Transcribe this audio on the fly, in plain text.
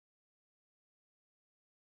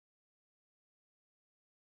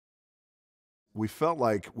we felt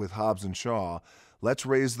like with Hobbs and Shaw, let's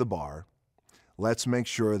raise the bar. Let's make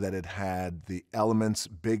sure that it had the elements,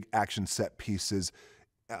 big action set pieces,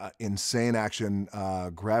 insane action,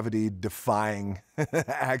 gravity-defying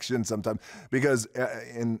action sometimes. Because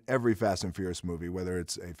in every Fast and Furious movie, whether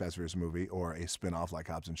it's a Fast and Furious movie or a spin-off like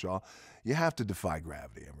Hobbs and Shaw, you have to defy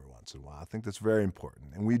gravity every once in a while. I think that's very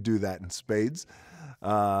important. And we do that in spades.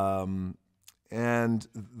 And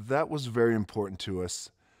that was very important to us,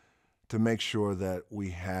 to make sure that we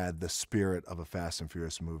had the spirit of a Fast and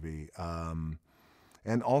Furious movie.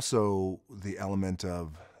 And also the element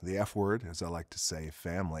of the F word, as I like to say,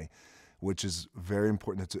 family, which is very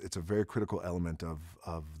important. It's a very critical element of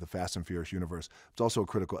the Fast and Furious universe. It's also a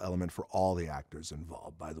critical element for all the actors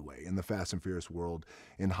involved, by the way. In the Fast and Furious world,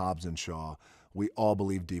 in Hobbs and Shaw, we all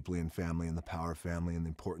believe deeply in family and the power of family and the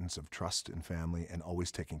importance of trust in family and always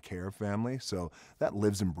taking care of family. So that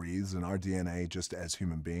lives and breathes in our DNA just as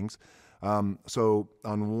human beings. So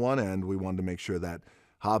on one end, we wanted to make sure that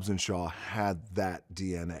Hobbs and Shaw had that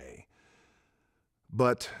DNA.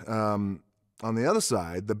 But on the other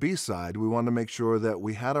side, the B side, we wanted to make sure that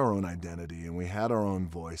we had our own identity and we had our own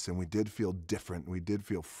voice and we did feel different, we did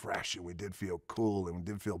feel fresh, and we did feel cool, and we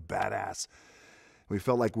did feel badass. We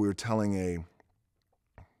felt like we were telling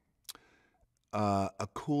a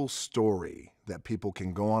cool story that people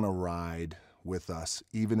can go on a ride with us,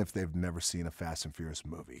 even if they've never seen a Fast and Furious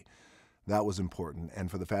movie. That was important.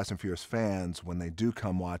 And for the Fast and Furious fans, when they do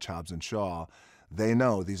come watch Hobbs and Shaw, they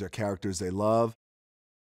know these are characters they love.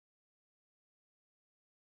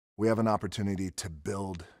 We have an opportunity to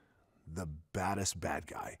build the baddest bad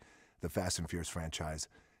guy the Fast and Furious franchise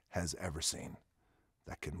has ever seen,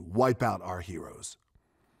 that can wipe out our heroes.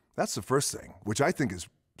 That's the first thing, which I think is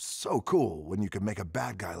so cool, when you can make a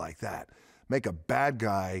bad guy like that. Make a bad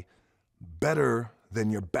guy better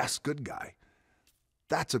than your best good guy.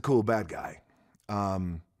 That's a cool bad guy.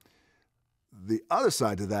 The other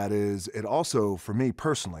side to that is it also, for me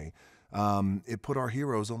personally, it put our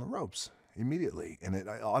heroes on the ropes immediately, and it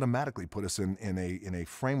automatically put us in a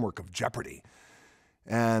framework of jeopardy.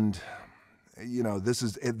 And you know,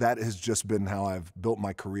 that has just been how I've built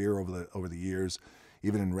my career over the years.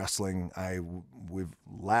 Even in wrestling, we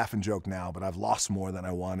laugh and joke now, but I've lost more than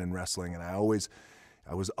I won in wrestling, and I was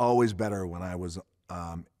always better when I was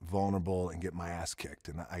vulnerable and get my ass kicked,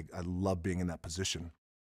 and I love being in that position.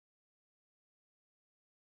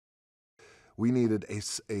 We needed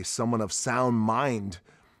a someone of sound mind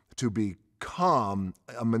to be calm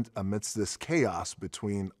amidst this chaos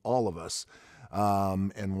between all of us,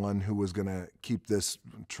 and one who was going to keep this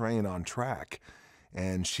train on track.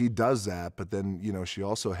 And she does that, but then, you know, she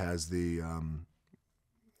also has the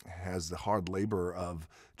hard labor of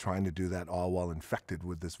trying to do that all while infected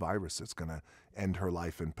with this virus that's going to end her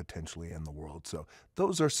life and potentially end the world. So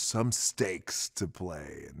those are some stakes to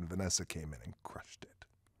play, and Vanessa came in and crushed it.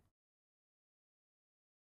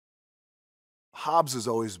 Hobbs has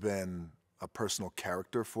always been a personal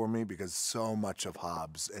character for me because so much of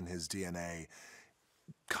Hobbs and his DNA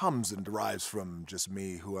comes and derives from just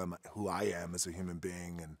me, who I am as a human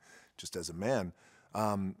being and just as a man.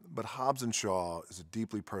 But Hobbs and Shaw is a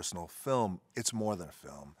deeply personal film. It's more than a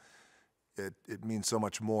film. It means so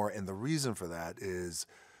much more, and the reason for that is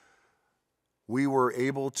we were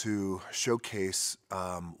able to showcase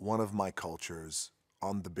one of my cultures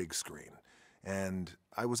on the big screen. And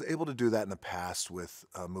I was able to do that in the past with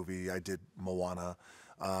a movie I did, Moana,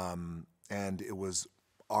 and it was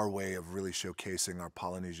our way of really showcasing our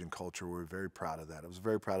Polynesian culture. We were very proud of that. I was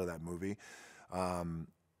very proud of that movie and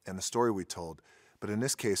the story we told. But in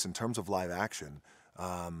this case, in terms of live action,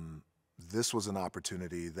 this was an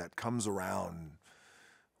opportunity that comes around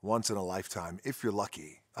once in a lifetime, if you're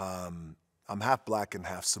lucky. I'm half black and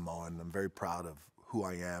half Samoan. I'm very proud of who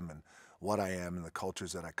I am and what I am and the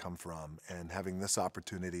cultures that I come from. And having this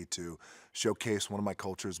opportunity to showcase one of my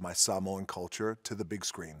cultures, my Samoan culture, to the big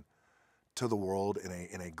screen, to the world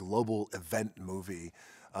in a global event movie,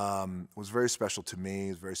 was very special to me. It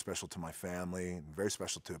was very special to my family, and very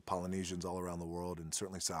special to Polynesians all around the world, and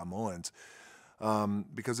certainly Samoans,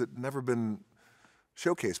 because it never been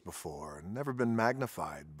showcased before, never been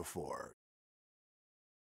magnified before.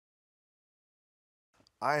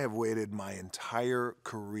 I have waited my entire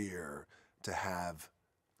career to have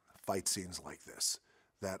fight scenes like this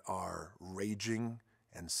that are raging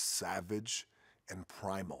and savage and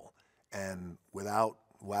primal and without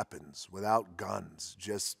weapons, without guns,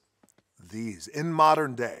 just these in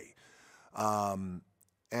modern day. And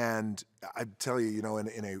I tell you, you know,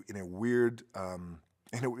 in a weird,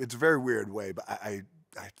 it's a very weird way, but I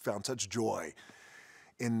found such joy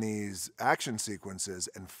in these action sequences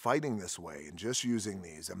and fighting this way and just using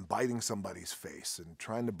these and biting somebody's face and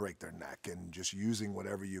trying to break their neck and just using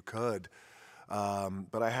whatever you could.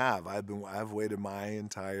 But I've waited my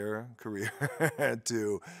entire career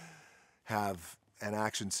to have an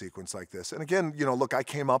action sequence like this. And again, you know, look, I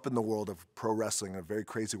came up in the world of pro wrestling in a very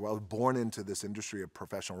crazy world. I was born into this industry of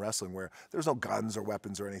professional wrestling where there's no guns or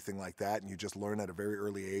weapons or anything like that. And you just learn at a very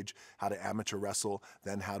early age how to amateur wrestle,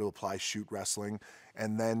 then how to apply shoot wrestling.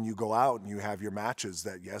 And then you go out and you have your matches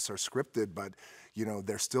that, yes, are scripted, but, you know,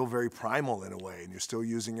 they're still very primal in a way. And you're still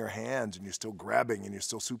using your hands and you're still grabbing and you're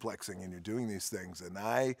still suplexing and you're doing these things. And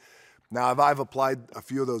I've applied a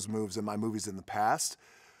few of those moves in my movies in the past.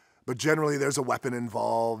 But generally, there's a weapon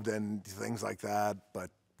involved and things like that.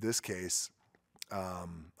 But this case,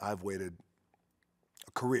 I've waited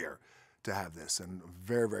a career to have this, and I'm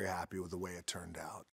very, very happy with the way it turned out.